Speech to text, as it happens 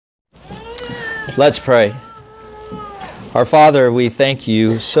Let's pray. Our Father, we thank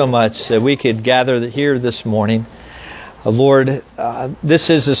you so much that we could gather here this morning. Lord, this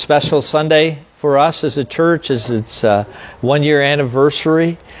is a special Sunday for us as a church, as it's 1 year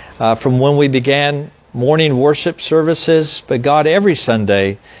anniversary from when we began morning worship services. But God, every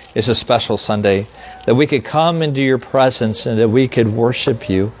Sunday is a special Sunday, that we could come into your presence and that we could worship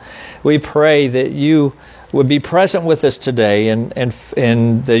you. We pray that you would be present with us today and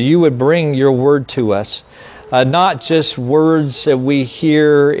that you would bring your word to us. Not just words that we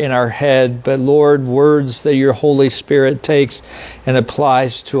hear in our head, but Lord, words that your Holy Spirit takes and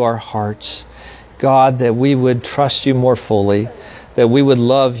applies to our hearts. God, that we would trust you more fully, that we would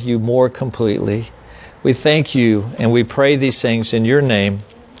love you more completely. We thank you and we pray these things in your name.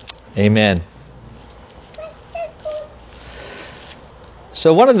 Amen.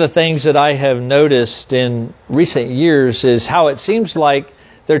 So one of the things that I have noticed in recent years is how it seems like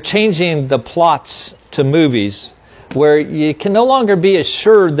they're changing the plots to movies, where you can no longer be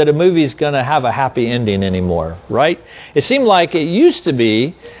assured that a movie is going to have a happy ending anymore, right? It seemed like it used to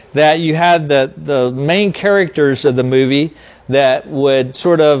be that you had the main characters of the movie that would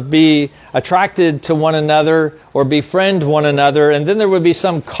sort of be attracted to one another or befriend one another, and then there would be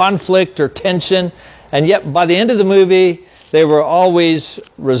some conflict or tension, and yet by the end of the movie, they were always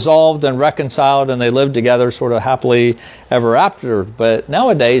resolved and reconciled, and they lived together sort of happily ever after. But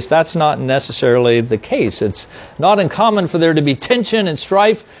nowadays, that's not necessarily the case. It's not uncommon for there to be tension and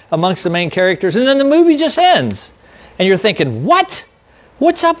strife amongst the main characters, and then the movie just ends. And you're thinking, what?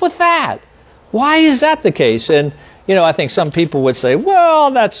 What's up with that? Why is that the case? And, I think some people would say,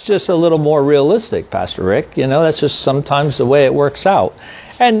 well, that's just a little more realistic, Pastor Rick. That's just sometimes the way it works out.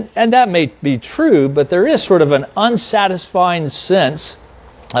 And that may be true, but there is sort of an unsatisfying sense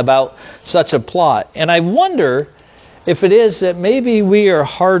about such a plot. And I wonder if it is that maybe we are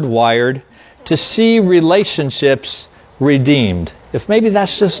hardwired to see relationships redeemed. If maybe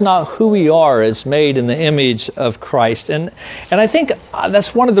that's just not who we are as made in the image of Christ. And I think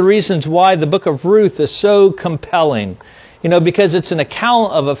that's one of the reasons why the book of Ruth is so compelling. Because it's an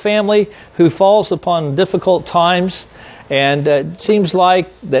account of a family who falls upon difficult times. And it seems like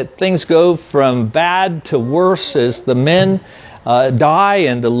that things go from bad to worse as the men die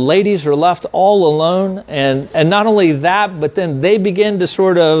and the ladies are left all alone. And not only that, but then they begin to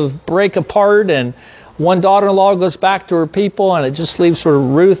sort of break apart, and one daughter-in-law goes back to her people, and it just leaves sort of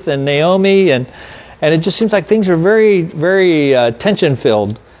Ruth and Naomi. And it just seems like things are very, very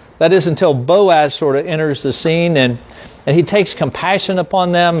tension-filled. That is until Boaz sort of enters the scene, and he takes compassion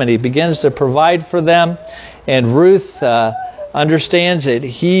upon them, and he begins to provide for them. And Ruth understands that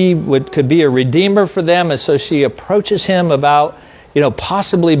he could be a redeemer for them, and so she approaches him about,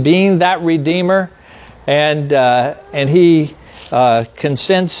 possibly being that redeemer, and he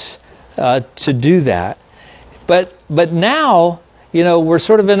consents to do that. But now, we're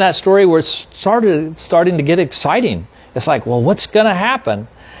sort of in that story where it's starting to get exciting. It's like, well, what's going to happen?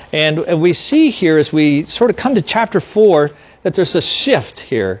 And we see here as we sort of come to chapter 4 that there's a shift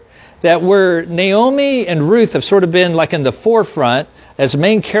here. That where Naomi and Ruth have sort of been like in the forefront as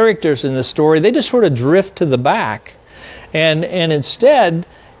main characters in the story, they just sort of drift to the back. And instead,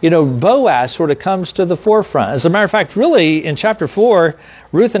 Boaz sort of comes to the forefront. As a matter of fact, really, in chapter 4,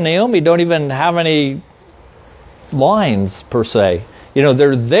 Ruth and Naomi don't even have any lines, per se.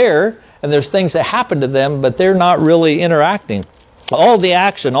 They're there, and there's things that happen to them, but they're not really interacting. All the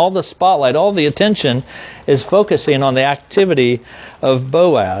action, all the spotlight, all the attention is focusing on the activity of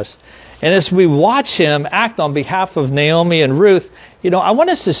Boaz. And as we watch him act on behalf of Naomi and Ruth, I want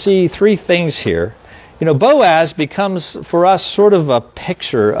us to see three things here. Boaz becomes for us sort of a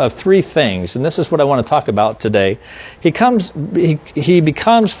picture of three things, and this is what I want to talk about today. He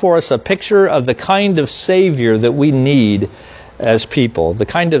becomes for us a picture of the kind of Savior that we need as people, the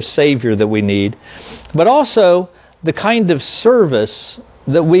kind of Savior that we need, but also the kind of service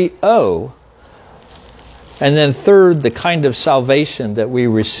that we owe. And then third, the kind of salvation that we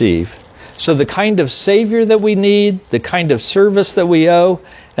receive. So the kind of Savior that we need, the kind of service that we owe,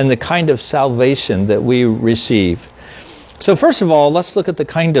 and the kind of salvation that we receive. So first of all, let's look at the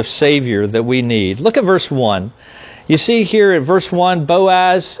kind of Savior that we need. Look at verse 1. You see here in verse 1,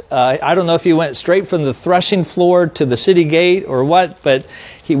 Boaz, I don't know if he went straight from the threshing floor to the city gate or what, but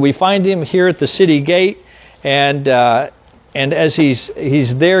we find him here at the city gate. And as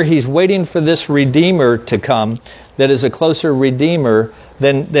he's there, he's waiting for this Redeemer to come that is a closer Redeemer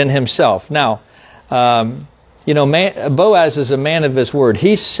than himself. Now, Boaz is a man of his word.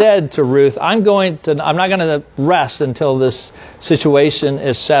 He said to Ruth, I'm not going to rest until this situation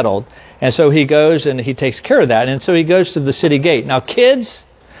is settled. And so he goes and he takes care of that. And so he goes to the city gate. Now, kids,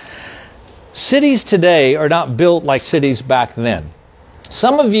 Cities today are not built like cities back then.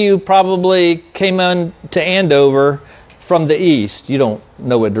 Some of you probably came on to Andover from the east. You don't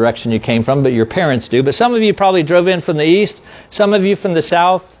know what direction you came from, but your parents do. But some of you probably drove in from the east, some of you from the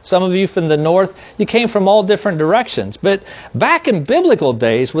south, some of you from the north. You came from all different directions. But back in biblical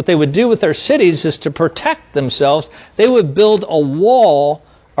days, what they would do with their cities is to protect themselves. They would build a wall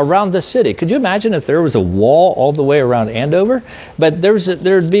around the city. Could you imagine if there was a wall all the way around Andover? But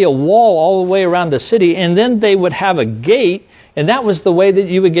there'd be a wall all the way around the city, and then they would have a gate, and that was the way that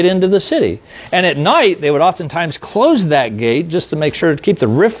you would get into the city. And at night, they would oftentimes close that gate just to make sure to keep the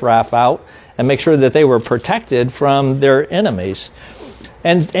riffraff out and make sure that they were protected from their enemies.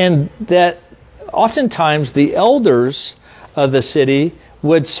 And that oftentimes the elders of the city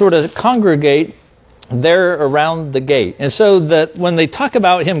would sort of congregate there around the gate. And so that when they talk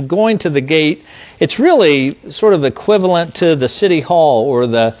about him going to the gate, it's really sort of equivalent to the city hall or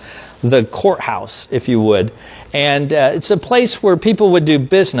the courthouse, if you would. And it's a place where people would do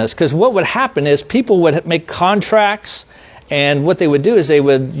business, because what would happen is people would make contracts, and what they would do is they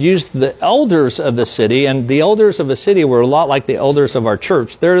would use the elders of the city, and the elders of the city were a lot like the elders of our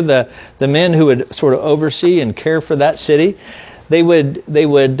church. They're the men who would sort of oversee and care for that city.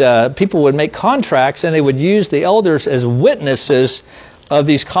 People would make contracts, and they would use the elders as witnesses of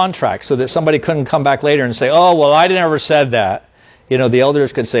these contracts, so that somebody couldn't come back later and say, "Oh, well, I never said that." You know, the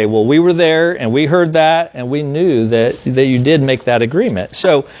elders could say, "Well, we were there, and we heard that, and we knew that you did make that agreement."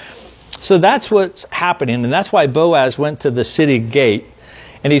 So that's what's happening, and that's why Boaz went to the city gate,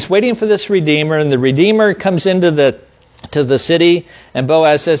 and he's waiting for this Redeemer, and the Redeemer comes into the city, and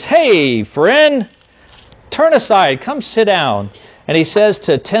Boaz says, "Hey, friend, turn aside, come sit down." And he says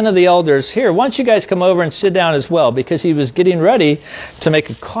to 10 of the elders, "Here, why don't you guys come over and sit down as well?" Because he was getting ready to make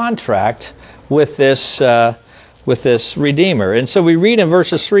a contract with this Redeemer. And so we read in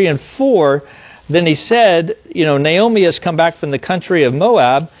verses 3 and 4, then he said, Naomi has come back from the country of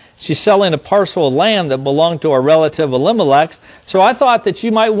Moab. She's selling a parcel of land that belonged to our relative Elimelech. So I thought that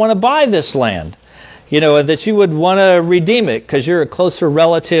you might want to buy this land, and that you would want to redeem it because you're a closer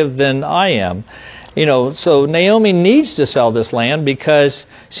relative than I am. So Naomi needs to sell this land because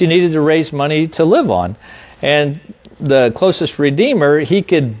she needed to raise money to live on. And the closest Redeemer, he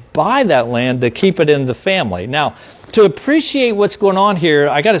could buy that land to keep it in the family. Now, to appreciate what's going on here,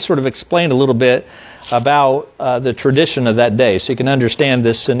 I got to sort of explain a little bit about the tradition of that day so you can understand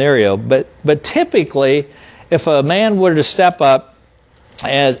this scenario. But typically, if a man were to step up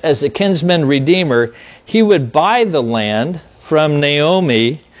as a kinsman redeemer, he would buy the land from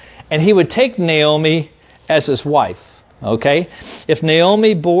Naomi, and he would take Naomi as his wife. Okay? If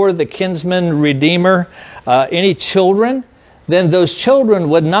Naomi bore the kinsman redeemer any children, then those children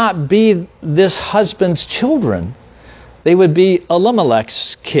would not be this husband's children. They would be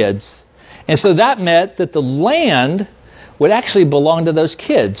Elimelech's kids. And so that meant that the land would actually belong to those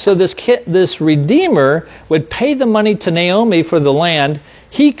kids. So this redeemer would pay the money to Naomi for the land.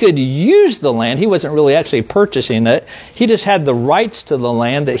 He could use the land. He wasn't really actually purchasing it. He just had the rights to the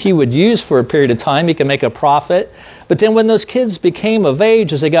land that he would use for a period of time. He could make a profit. But then when those kids became of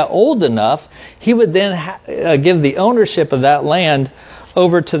age, as they got old enough, he would then give the ownership of that land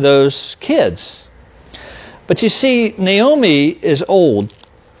over to those kids. But you see, Naomi is old,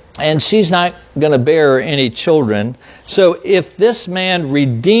 and she's not going to bear any children. So if this man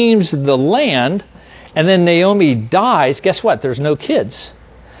redeems the land, and then Naomi dies, guess what? There's no kids.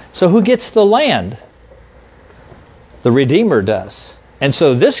 So who gets the land? The Redeemer does. And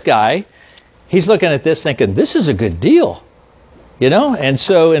so this guy, he's looking at this thinking, this is a good deal. And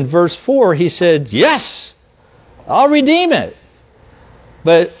so in verse 4, he said, "Yes, I'll redeem it."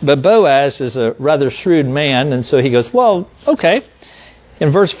 But Boaz is a rather shrewd man, and so he goes, "Well, okay." In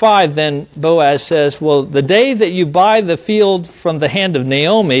verse 5, then Boaz says, "Well, the day that you buy the field from the hand of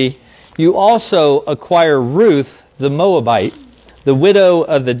Naomi, you also acquire Ruth the Moabite, the widow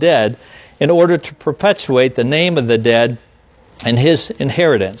of the dead, in order to perpetuate the name of the dead and his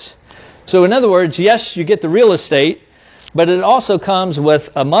inheritance." So in other words, yes, you get the real estate, but it also comes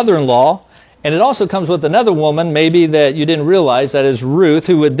with a mother-in-law, and it also comes with another woman, maybe that you didn't realize, that is Ruth,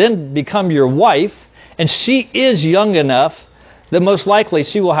 who would then become your wife, and she is young enough that most likely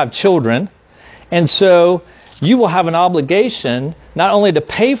she will have children. And so you will have an obligation not only to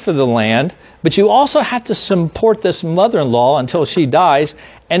pay for the land, but you also have to support this mother-in-law until she dies.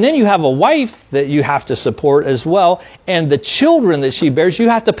 And then you have a wife that you have to support as well. And the children that she bears, you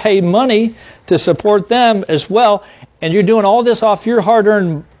have to pay money to support them as well. And you're doing all this off your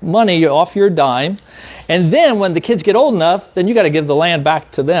hard-earned money, off your dime. And then when the kids get old enough, then you got to give the land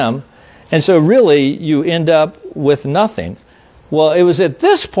back to them. And so really you end up with nothing. Well, it was at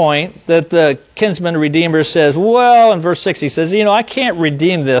this point that the Kinsman Redeemer says, well, in verse 6, he says, I can't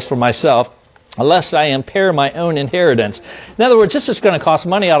redeem this for myself unless I impair my own inheritance. In other words, this is going to cost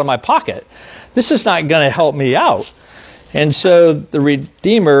money out of my pocket. This is not going to help me out. And so the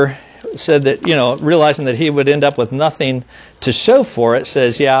Redeemer said that, realizing that he would end up with nothing to show for it,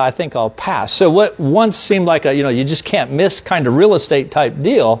 says, yeah, I think I'll pass. So what once seemed like you just can't miss kind of real estate type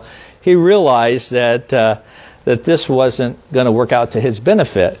deal, he realized that this wasn't going to work out to his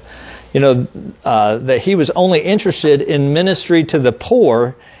benefit. That he was only interested in ministry to the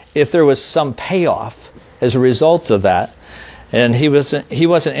poor if there was some payoff as a result of that. And he wasn't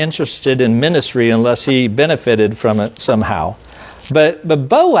interested in ministry unless he benefited from it somehow. But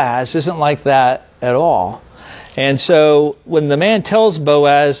Boaz isn't like that at all. And so when the man tells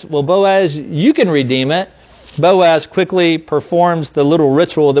Boaz, well, Boaz, you can redeem it, Boaz quickly performs the little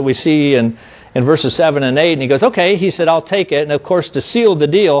ritual that we see in verses 7 and 8. And he goes, okay, he said, I'll take it. And of course, to seal the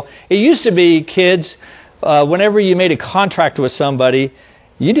deal, it used to be, kids, whenever you made a contract with somebody,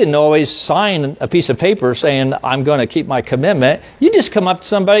 you didn't always sign a piece of paper saying, I'm going to keep my commitment. You just come up to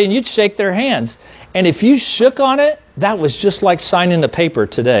somebody and you'd shake their hands. And if you shook on it, that was just like signing a paper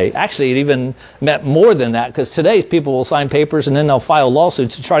today. Actually, it even meant more than that, because today people will sign papers and then they'll file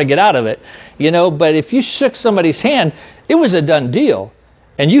lawsuits to try to get out of it. But if you shook somebody's hand, it was a done deal.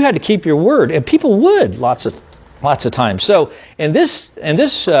 And you had to keep your word. And people would lots of times. So in this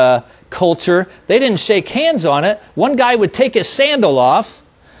culture, they didn't shake hands on it. One guy would take his sandal off.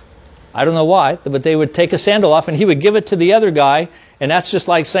 I don't know why, but they would take a sandal off and he would give it to the other guy, and that's just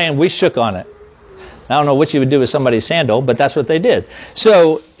like saying, we shook on it. I don't know what you would do with somebody's sandal, but that's what they did.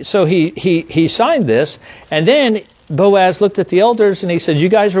 So he signed this, and then Boaz looked at the elders and he said, you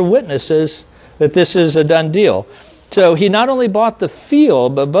guys are witnesses that this is a done deal. So he not only bought the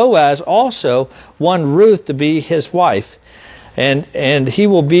field, but Boaz also won Ruth to be his wife. And he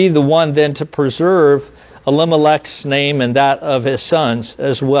will be the one then to preserve Elimelech's name and that of his sons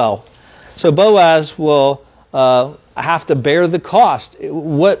as well. So Boaz will have to bear the cost.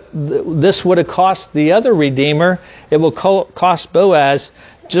 What this would have cost the other Redeemer, it will cost Boaz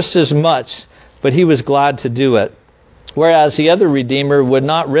just as much, but he was glad to do it. Whereas the other Redeemer would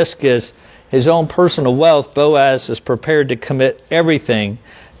not risk his own personal wealth, Boaz is prepared to commit everything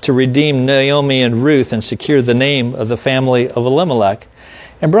to redeem Naomi and Ruth and secure the name of the family of Elimelech.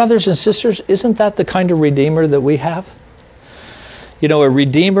 And brothers and sisters, isn't that the kind of Redeemer that we have? A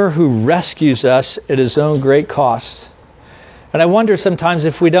Redeemer who rescues us at his own great cost. And I wonder sometimes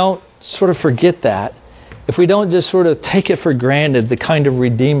if we don't sort of forget that, if we don't just sort of take it for granted, the kind of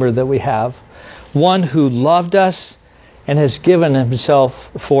Redeemer that we have, one who loved us and has given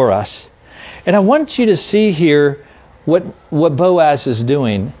himself for us. And I want you to see here what Boaz is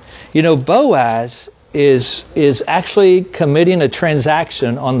doing. Boaz is actually committing a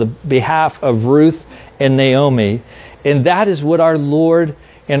transaction on the behalf of Ruth and Naomi. And that is what our Lord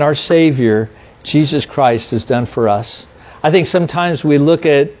and our Savior, Jesus Christ, has done for us. I think sometimes we look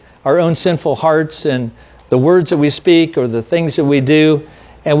at our own sinful hearts and the words that we speak or the things that we do,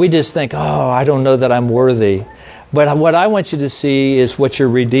 and we just think, I don't know that I'm worthy. But what I want you to see is what your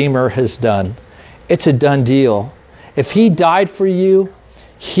Redeemer has done. It's a done deal. If He died for you,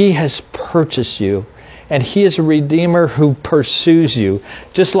 He has purchased you. And He is a Redeemer who pursues you.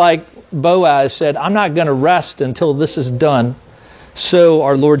 Just like Boaz said, I'm not going to rest until this is done. So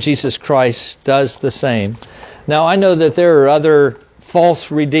our Lord Jesus Christ does the same. Now, I know that there are other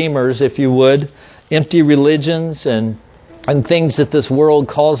false redeemers, if you would, empty religions and things that this world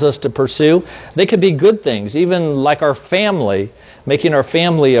calls us to pursue. They could be good things, even like our family, making our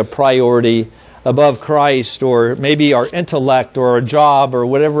family a priority above Christ, or maybe our intellect or a job or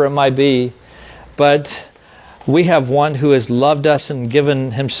whatever it might be. But we have one who has loved us and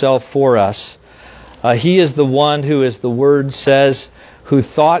given Himself for us. He is the one who, as the Word says, who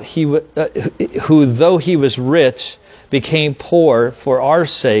though He was rich, became poor for our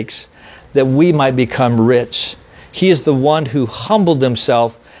sakes, that we might become rich. He is the one who humbled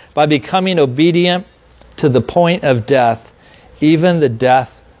Himself by becoming obedient to the point of death, even the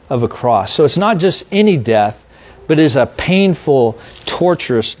death of a cross. So it's not just any death, but it is a painful,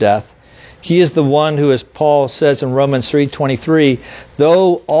 torturous death. He is the one who, as Paul says in Romans 3:23,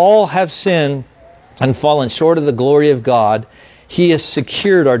 though all have sinned and fallen short of the glory of God, He has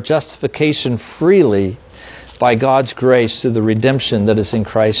secured our justification freely by God's grace through the redemption that is in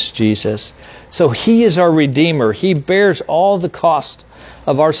Christ Jesus. So He is our Redeemer. He bears all the cost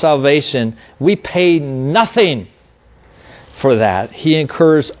of our salvation. We pay nothing for that. He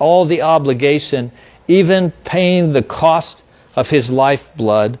incurs all the obligation, even paying the cost of His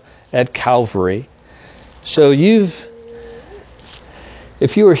lifeblood at Calvary. So you've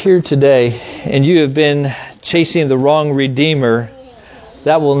If you are here today and you have been chasing the wrong Redeemer,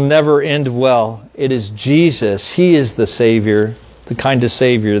 that will never end well. It is Jesus. He is the Savior, the kind of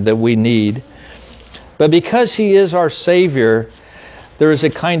Savior that we need. But because He is our Savior, there is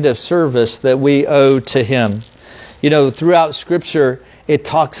a kind of service that we owe to Him. You know, throughout Scripture, it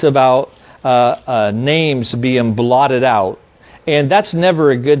talks about names being blotted out. And that's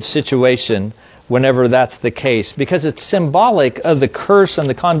never a good situation whenever that's the case, because it's symbolic of the curse and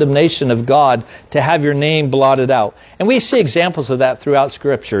the condemnation of God to have your name blotted out. And we see examples of that throughout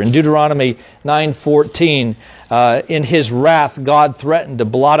Scripture. In Deuteronomy 9:14, in His wrath, God threatened to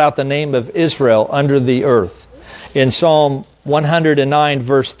blot out the name of Israel under the earth. In Psalm 109,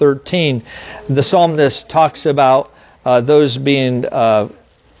 verse 13, the psalmist talks about those being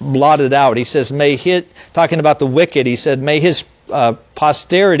blotted out. He says, talking about the wicked, he said, may his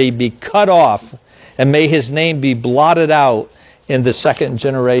posterity be cut off, and may his name be blotted out in the second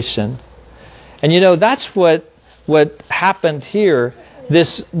generation. And you know, that's what happened here.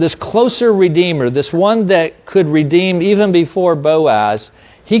 This closer Redeemer, this one that could redeem even before Boaz,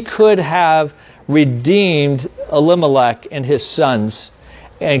 he could have redeemed Elimelech and his sons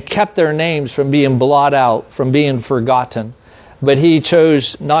and kept their names from being blotted out, from being forgotten. But he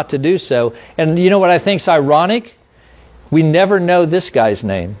chose not to do so. And you know what I think is ironic? We never know this guy's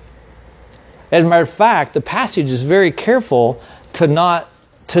name. As a matter of fact, the passage is very careful to not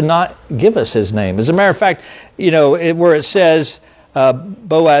give us his name. As a matter of fact, you know, where it says,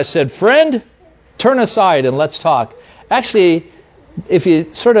 Boaz said, "Friend, turn aside and let's talk." Actually, if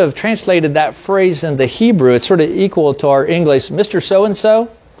you sort of translated that phrase in the Hebrew, it's sort of equal to our English, Mr. So-and-so.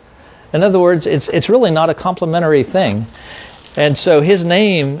 In other words, it's really not a complimentary thing. And so his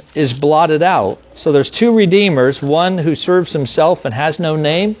name is blotted out. So there's two redeemers, one who serves himself and has no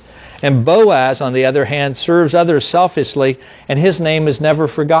name, and Boaz, on the other hand, serves others selfishly, and his name is never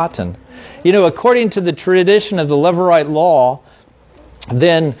forgotten. You know, according to the tradition of the Levirate law,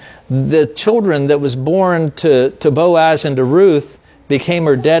 then the children that was born to Boaz and to Ruth became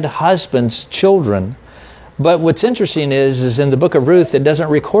her dead husband's children. But what's interesting is in the book of Ruth, it doesn't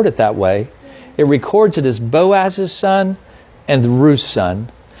record it that way. It records it as Boaz's son and Ruth's son.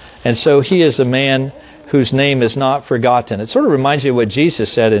 And so he is a man whose name is not forgotten. It sort of reminds you of what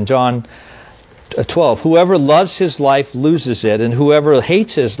Jesus said in John 12. Whoever loves his life loses it, and whoever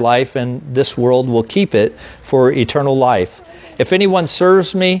hates his life in this world will keep it for eternal life. If anyone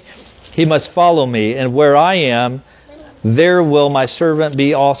serves me, he must follow me, and where I am, there will my servant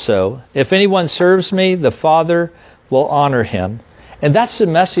be also. If anyone serves me, the Father will honor him. And that's the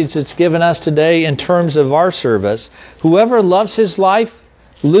message that's given us today in terms of our service. Whoever loves his life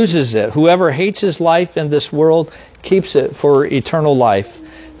loses it. Whoever hates his life in this world keeps it for eternal life.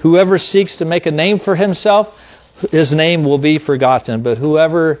 Whoever seeks to make a name for himself, his name will be forgotten. But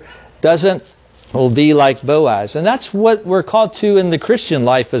whoever doesn't will be like Boaz. And that's what we're called to in the Christian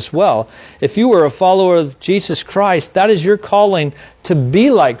life as well. If you are a follower of Jesus Christ, that is your calling to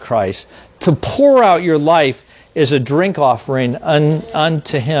be like Christ, to pour out your life as a drink offering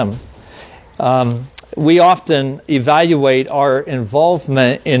unto Him. We often evaluate our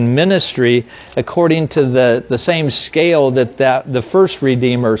involvement in ministry according to the same scale that the first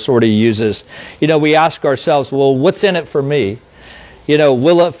Redeemer sort of uses. You know, we ask ourselves, well, what's in it for me? You know,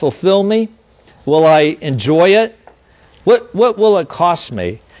 will it fulfill me? Will I enjoy it? What will it cost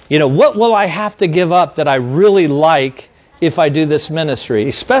me? You know, what will I have to give up that I really like if I do this ministry?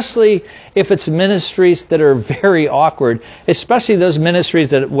 Especially if it's ministries that are very awkward, especially those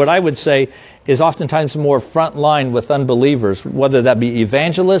ministries that what I would say is oftentimes more front line with unbelievers, whether that be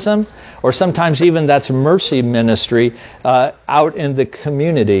evangelism or sometimes even that's mercy ministry out in the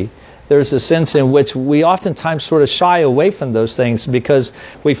community. There's a sense in which we oftentimes sort of shy away from those things because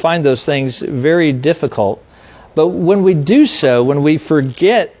we find those things very difficult. But when we do so, when we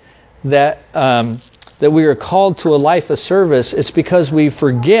forget that we are called to a life of service, it's because we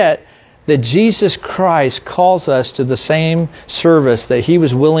forget that Jesus Christ calls us to the same service that He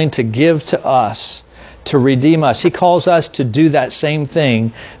was willing to give to us, to redeem us. He calls us to do that same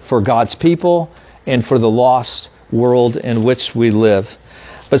thing for God's people and for the lost world in which we live.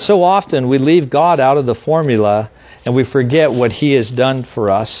 But so often we leave God out of the formula and we forget what He has done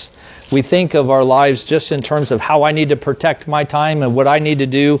for us. We think of our lives just in terms of how I need to protect my time and what I need to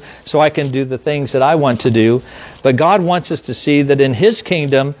do so I can do the things that I want to do. But God wants us to see that in His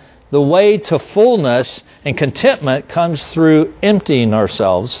kingdom, the way to fullness and contentment comes through emptying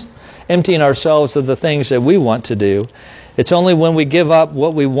ourselves of the things that we want to do. It's only when we give up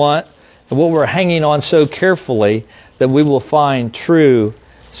what we want and what we're hanging on so carefully that we will find true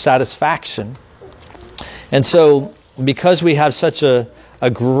satisfaction. And so, because we have such a a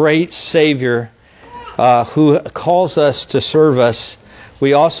great Savior who calls us to serve us,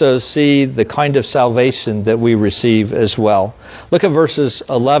 we also see the kind of salvation that we receive as well. Look at verses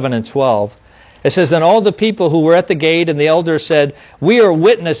 11 and 12. It says, "Then all the people who were at the gate and the elders said, 'We are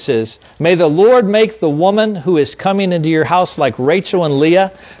witnesses. May the Lord make the woman who is coming into your house like Rachel and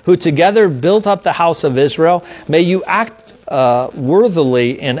Leah, who together built up the house of Israel. May you act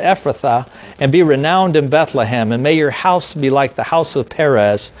worthily in Ephrathah and be renowned in Bethlehem. And may your house be like the house of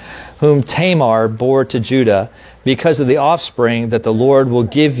Perez, whom Tamar bore to Judah, because of the offspring that the Lord will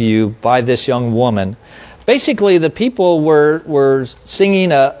give you by this young woman.'" Basically, the people were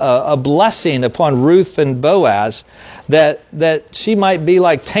singing a blessing upon Ruth and Boaz that she might be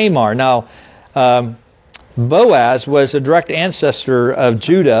like Tamar. Now, Boaz was a direct ancestor of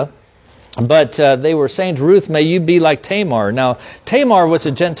Judah, but they were saying to Ruth, "May you be like Tamar." Now, Tamar was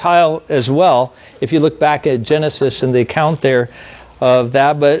a Gentile as well, if you look back at Genesis and the account there of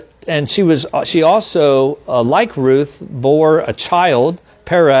that. And she also, like Ruth, bore a child,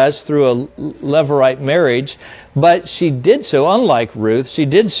 Perez, through a Levirate marriage, but she did so, unlike Ruth, she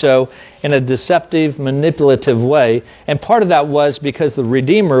did so in a deceptive, manipulative way. And part of that was because the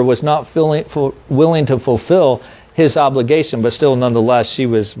Redeemer was not willing to fulfill his obligation, but still, nonetheless, she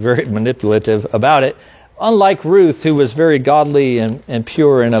was very manipulative about it. Unlike Ruth, who was very godly and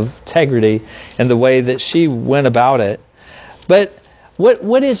pure and of integrity in the way that she went about it. But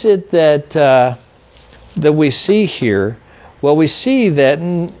what is it that we see here? Well, we see that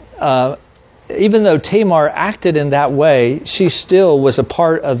even though Tamar acted in that way, she still was a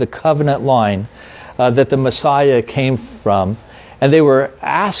part of the covenant line that the Messiah came from. And they were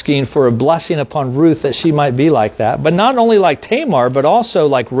asking for a blessing upon Ruth that she might be like that. But not only like Tamar, but also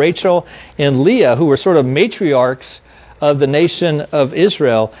like Rachel and Leah, who were sort of matriarchs of the nation of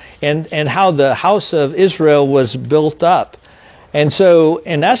Israel, and how the house of Israel was built up. And so,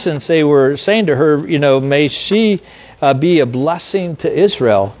 in essence, they were saying to her, may she be a blessing to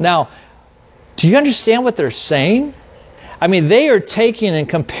Israel. Now, do you understand what they're saying? I mean, they are taking and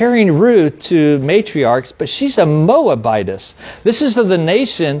comparing Ruth to matriarchs, but she's a Moabitess. This is of the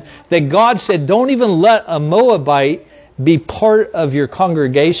nation that God said, don't even let a Moabite be part of your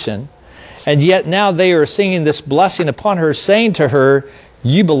congregation. And yet now they are singing this blessing upon her, saying to her,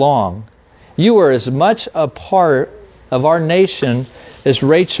 you belong. You are as much a part of our nation as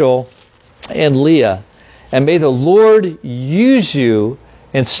Rachel and Leah. And may the Lord use you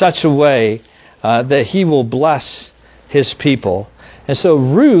in such a way that he will bless his people. And so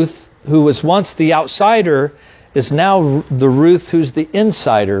Ruth, who was once the outsider, is now the Ruth who's the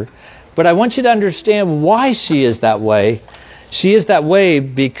insider. But I want you to understand why she is that way. She is that way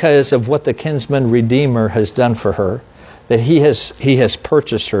because of what the Kinsman Redeemer has done for her. That he has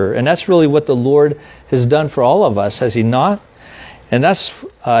purchased her. And that's really what the Lord has done for all of us, has he not? And that's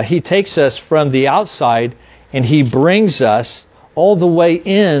he takes us from the outside and he brings us all the way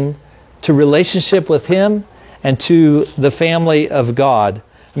in to relationship with him and to the family of God.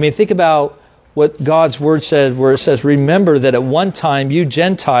 I mean, think about what God's word said, where it says, remember that at one time you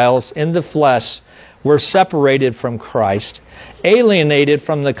Gentiles in the flesh were separated from Christ, alienated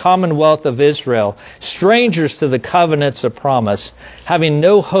from the commonwealth of Israel, strangers to the covenants of promise, having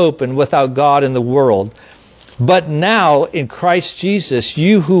no hope and without God in the world. But now in Christ Jesus,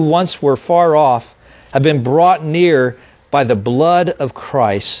 you who once were far off have been brought near by the blood of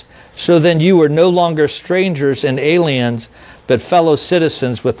Christ. So then you are no longer strangers and aliens, but fellow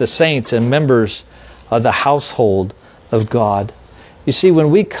citizens with the saints and members of the household of God. You see, when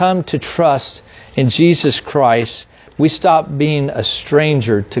we come to trust in Jesus Christ, we stop being a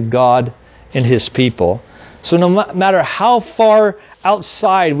stranger to God and his people. So no matter how far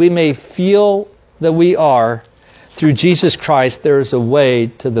outside we may feel that we are, through Jesus Christ, there is a way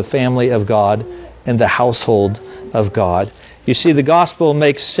to the family of God and the household of God. You see, the gospel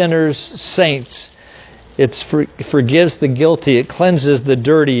makes sinners saints. It forgives the guilty. It cleanses the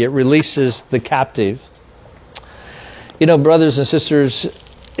dirty. It releases the captive. You know, brothers and sisters,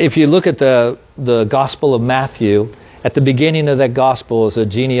 if you look at the Gospel of Matthew, at the beginning of that gospel is a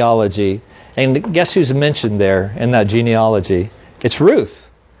genealogy. And guess who's mentioned there in that genealogy? It's Ruth,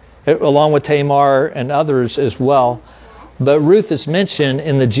 along with Tamar and others as well. But Ruth is mentioned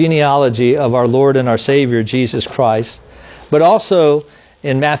in the genealogy of our Lord and our Savior, Jesus Christ. But also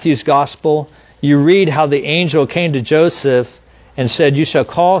in Matthew's gospel, you read how the angel came to Joseph and said, you shall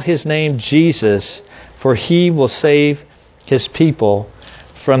call his name Jesus, for he will save his people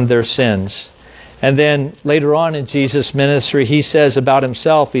from their sins. And then later on in Jesus' ministry, he says about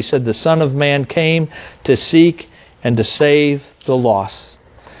himself, he said, the Son of Man came to seek and to save the lost.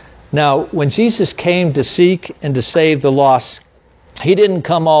 Now, when Jesus came to seek and to save the lost, He didn't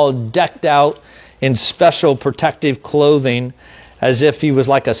come all decked out in special protective clothing as if he was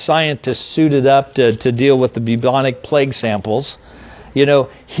like a scientist suited up to deal with the bubonic plague samples. You know,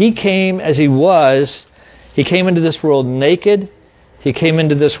 he came as he was. He came into this world naked. He came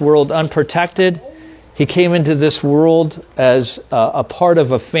into this world unprotected. He came into this world as a part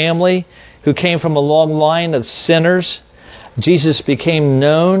of a family who came from a long line of sinners. Jesus became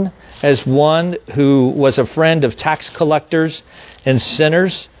known as one who was a friend of tax collectors and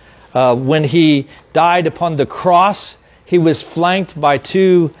sinners. When he died upon the cross, he was flanked by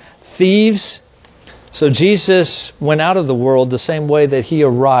 2 thieves. So Jesus went out of the world the same way that he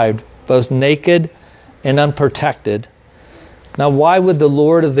arrived, both naked and unprotected. Now, why would the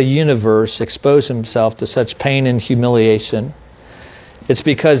Lord of the universe expose himself to such pain and humiliation? It's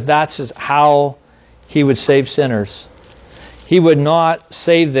because that's how he would save sinners. He would not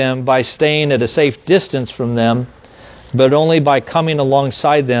save them by staying at a safe distance from them, but only by coming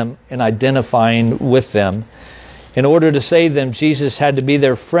alongside them and identifying with them. In order to save them, Jesus had to be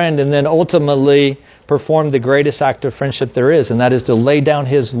their friend and then ultimately perform the greatest act of friendship there is, and that is to lay down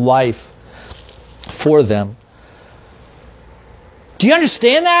his life for them. Do you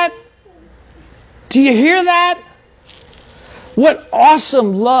understand that? Do you hear that? What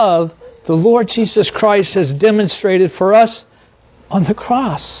awesome love the Lord Jesus Christ has demonstrated for us on the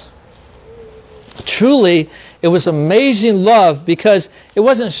cross. Truly, it was amazing love because it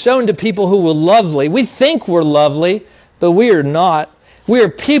wasn't shown to people who were lovely. We think we're lovely, but we are not. We are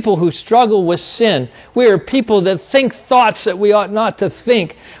people who struggle with sin. We are people that think thoughts that we ought not to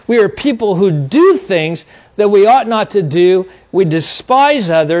think. We are people who do things that we ought not to do. We despise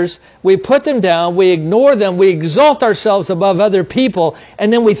others. We put them down. We ignore them. We exalt ourselves above other people.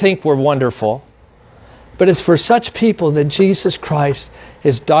 And then we think we're wonderful. But it's for such people that Jesus Christ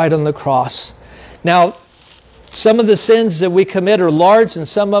has died on the cross. Now, some of the sins that we commit are large and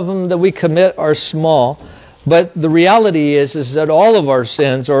some of them that we commit are small. But the reality is that all of our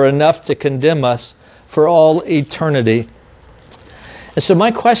sins are enough to condemn us for all eternity. And so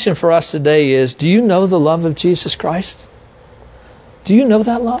my question for us today is, do you know the love of Jesus Christ? Do you know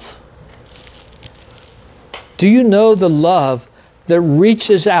that love? Do you know the love that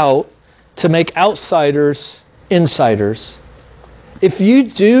reaches out to make outsiders insiders? If you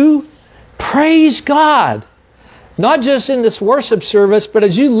do, praise God. Not just in this worship service, but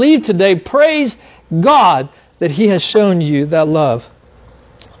as you leave today, praise God that He has shown you that love.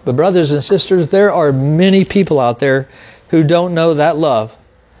 But brothers and sisters, there are many people out there who don't know that love.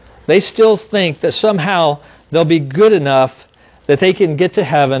 They still think that somehow they'll be good enough that they can get to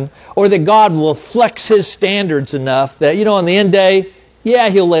heaven, or that God will flex His standards enough that, on the end day,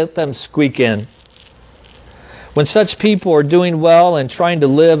 He'll let them squeak in. When such people are doing well and trying to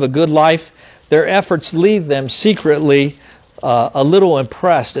live a good life, their efforts leave them secretly a little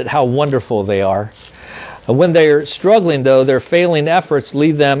impressed at how wonderful they are. When they're struggling, though, their failing efforts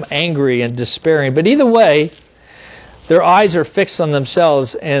leave them angry and despairing. But either way, their eyes are fixed on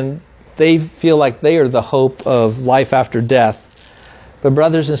themselves and they feel like they are the hope of life after death. But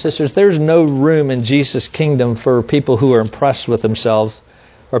brothers and sisters, there's no room in Jesus' kingdom for people who are impressed with themselves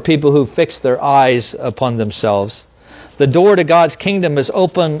or people who fix their eyes upon themselves. The door to God's kingdom is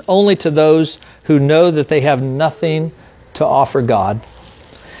open only to those who know that they have nothing to offer God.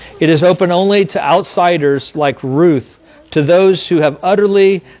 It is open only to outsiders like Ruth, to those who have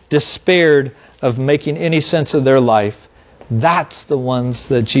utterly despaired of making any sense of their life. That's the ones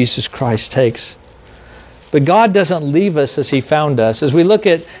that Jesus Christ takes. But God doesn't leave us as He found us. As we look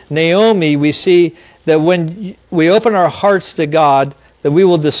at Naomi, we see that when we open our hearts to God, that we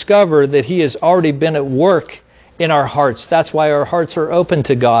will discover that He has already been at work in our hearts. That's why our hearts are open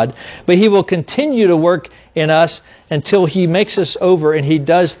to God. But He will continue to work in us until He makes us over and He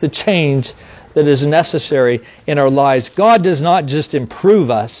does the change that is necessary in our lives. God does not just improve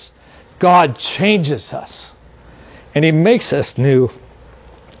us. God changes us. And He makes us new.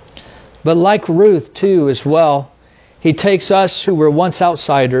 But like Ruth too as well, He takes us who were once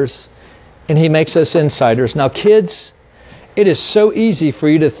outsiders and He makes us insiders. Now kids, it is so easy for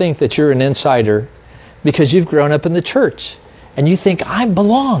you to think that you're an insider because you've grown up in the church and you think, I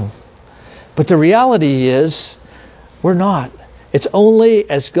belong. But the reality is, we're not. It's only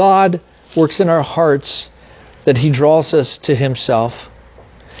as God works in our hearts that He draws us to Himself.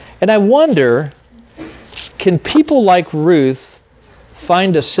 And I wonder, can people like Ruth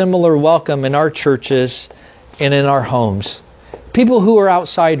find a similar welcome in our churches and in our homes? People who are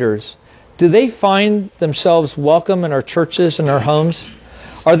outsiders, do they find themselves welcome in our churches and our homes?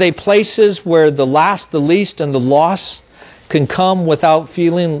 Are they places where the last, the least, and the lost can come without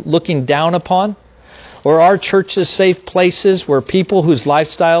looking down upon? Or are churches safe places where people whose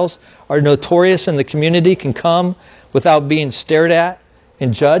lifestyles are notorious in the community can come without being stared at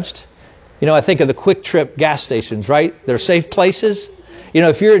and judged? You know, I think of the Quick Trip gas stations, right? They're safe places. You know,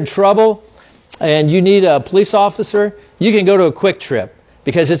 if you're in trouble and you need a police officer, you can go to a Quick Trip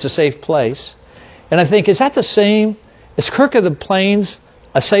because it's a safe place. And I think, is that the same? Is Kirk of the Plains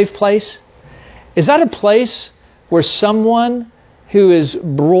a safe place? Is that a place where someone who is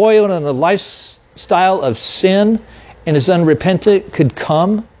broiled in a lifestyle of sin and is unrepentant could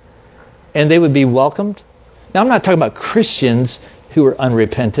come and they would be welcomed? Now, I'm not talking about Christians who are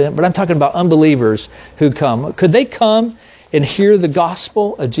unrepentant, but I'm talking about unbelievers who come. Could they come and hear the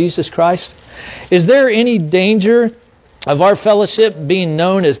gospel of Jesus Christ? Is there any danger of our fellowship being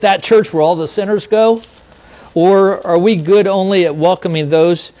known as that church where all the sinners go? Or are we good only at welcoming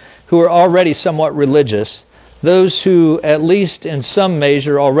those who are already somewhat religious, those who, at least in some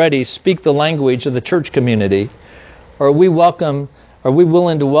measure, already speak the language of the church community? Or are we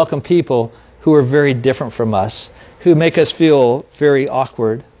willing to welcome people who are very different from us, who make us feel very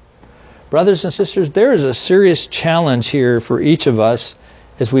awkward? Brothers and sisters, there is a serious challenge here for each of us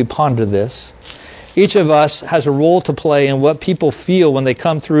as we ponder this. Each of us has a role to play in what people feel when they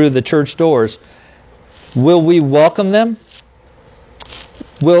come through the church doors. Will we welcome them?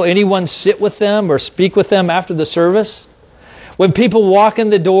 Will anyone sit with them or speak with them after the service? When people walk in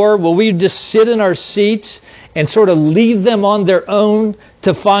the door, will we just sit in our seats and sort of leave them on their own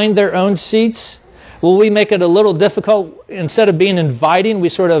to find their own seats? Will we make it a little difficult? Instead of being inviting, we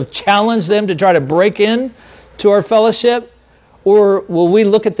sort of challenge them to try to break in to our fellowship? Or will we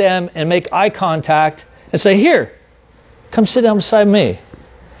look at them and make eye contact and say, here, come sit down beside me?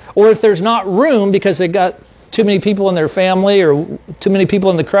 Or if there's not room because they got too many people in their family or too many people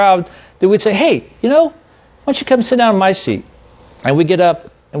in the crowd, then we'd say, hey, why don't you come sit down in my seat? And we get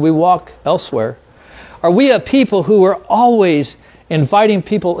up and we walk elsewhere. Are we a people who are always inviting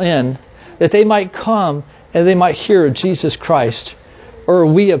people in that they might come and they might hear of Jesus Christ? Or are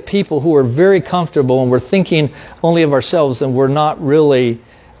we a people who are very comfortable and we're thinking only of ourselves and we're not really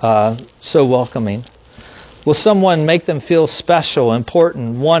so welcoming? Will someone make them feel special,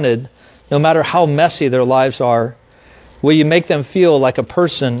 important, wanted, no matter how messy their lives are? Will you make them feel like a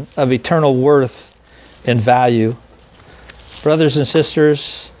person of eternal worth and value? Brothers and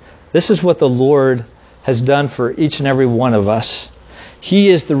sisters, this is what the Lord has done for each and every one of us. He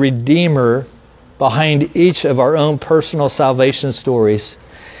is the Redeemer behind each of our own personal salvation stories.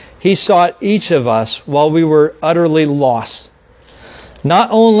 He sought each of us while we were utterly lost. Not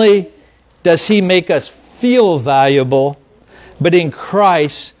only does He make us feel valuable, but in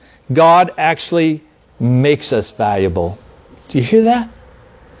Christ, God actually makes us valuable. Do you hear that?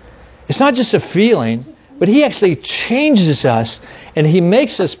 It's not just a feeling, but He actually changes us and He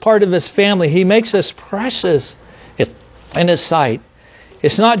makes us part of His family. He makes us precious in His sight.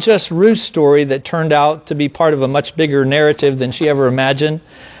 It's not just Ruth's story that turned out to be part of a much bigger narrative than she ever imagined,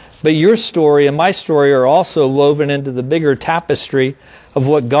 but your story and my story are also woven into the bigger tapestry of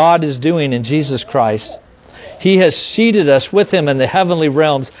what God is doing in Jesus Christ. He has seated us with Him in the heavenly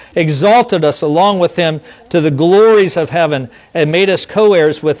realms, exalted us along with Him to the glories of heaven, and made us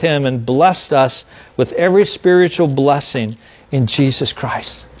co-heirs with Him and blessed us with every spiritual blessing in Jesus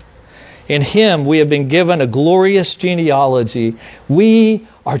Christ. In Him we have been given a glorious genealogy. We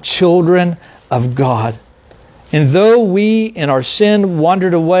are children of God. And though we in our sin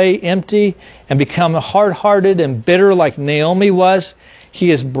wandered away empty and become hard-hearted and bitter like Naomi was, He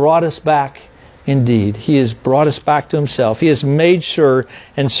has brought us back. Indeed, He has brought us back to Himself. He has made sure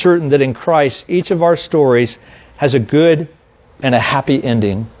and certain that in Christ, each of our stories has a good and a happy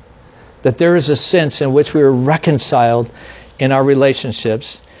ending. That there is a sense in which we are reconciled in our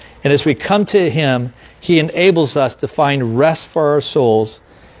relationships. And as we come to Him, He enables us to find rest for our souls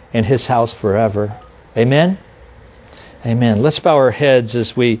in His house forever. Amen? Amen. Let's bow our heads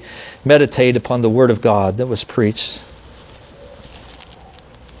as we meditate upon the Word of God that was preached.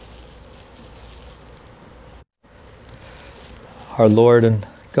 Our Lord and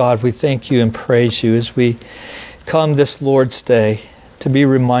God, we thank You and praise You as we come this Lord's Day to be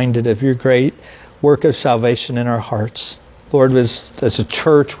reminded of Your great work of salvation in our hearts. Lord, as a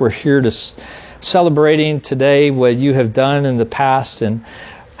church, we're here to celebrating today what You have done in the past, and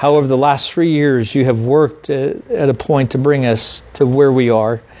how over the last 3 years You have worked at a point to bring us to where we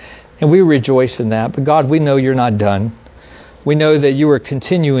are. And we rejoice in that. But God, we know You're not done. We know that You are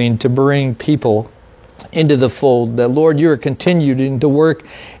continuing to bring people into the fold. That, Lord, You are continuing to work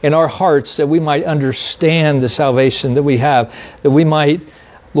in our hearts that we might understand the salvation that we have. That we might,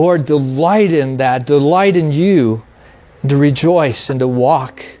 Lord, delight in that, delight in You, to rejoice and to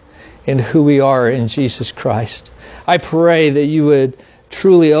walk in who we are in Jesus Christ. I pray that you would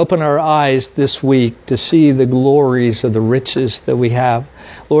truly open our eyes this week to see the glories of the riches that we have.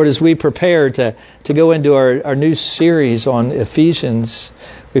 Lord, as we prepare to go into our new series on Ephesians,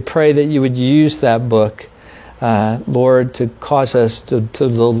 we pray that you would use that book, Lord, to cause us to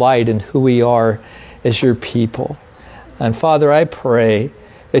delight in who we are as your people. And Father, I pray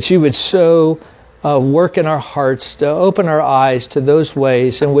that you would so work in our hearts to open our eyes to those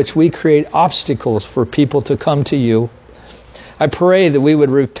ways in which we create obstacles for people to come to you. I pray that we would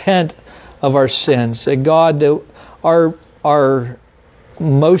repent of our sins, that God, that our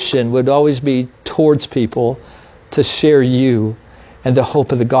motion would always be towards people to share you and the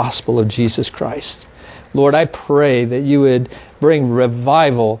hope of the gospel of Jesus Christ. Lord, I pray that you would bring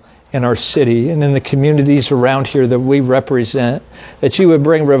revival in our city and in the communities around here that we represent, that you would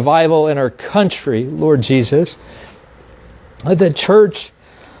bring revival in our country, Lord Jesus. That church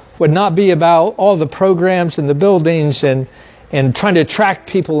would not be about all the programs and the buildings and trying to attract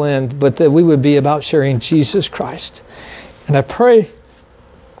people in, but that we would be about sharing Jesus Christ. And I pray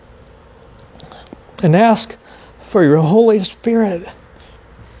and ask for your Holy Spirit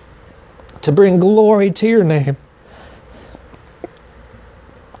to bring glory to your name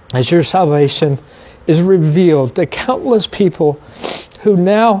as your salvation is revealed to countless people who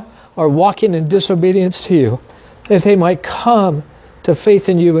now are walking in disobedience to you, that they might come to faith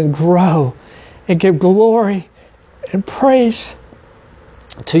in you and grow and give glory and praise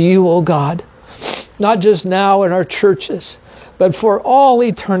to you, O God, not just now in our churches, but for all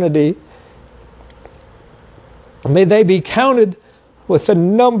eternity. May they be counted with the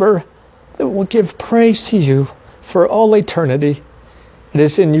number that will give praise to you for all eternity. It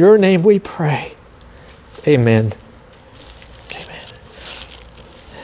is in your name we pray. Amen.